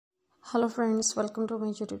Hello friends, welcome to my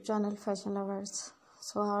YouTube channel Fashion Lovers.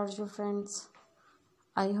 So how are you friends?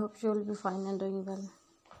 I hope you will be fine and doing well.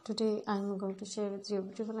 Today I am going to share with you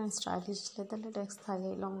beautiful and stylish leather latex thigh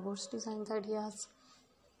long boots design ideas.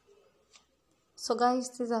 So guys,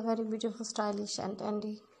 these are very beautiful, stylish and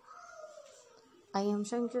trendy. I am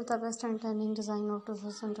showing you the best and trending design of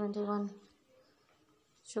 2021.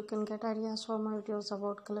 You can get ideas from my videos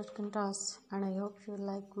about color contrast, and I hope you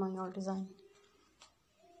like my all design.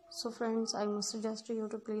 So friends, I must suggest you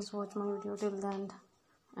to please watch my video till the end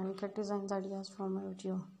and get design ideas from my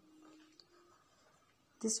video.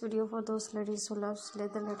 This video for those ladies who love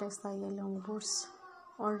leather latex thigh long boots.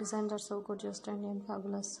 All designs are so gorgeous, trendy and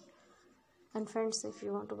fabulous. And friends, if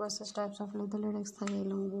you want to buy such types of leather latex thigh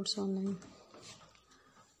long boots online,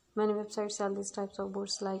 many websites sell these types of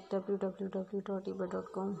boots like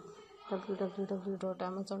www.ebay.com,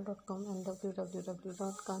 www.amazon.com and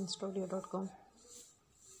www.canstudio.com.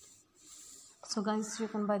 So guys, you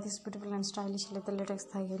can buy this beautiful and stylish leather latex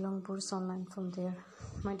thigh long boots online from there.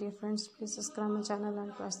 My dear friends, please subscribe my channel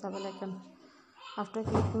and press the bell icon. After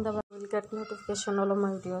clicking the bell, you will get notification all of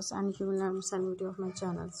my videos and you will never miss any video of my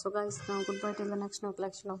channel. So guys, now goodbye till the next new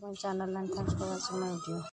collection of my channel, and thanks for watching my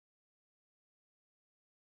video.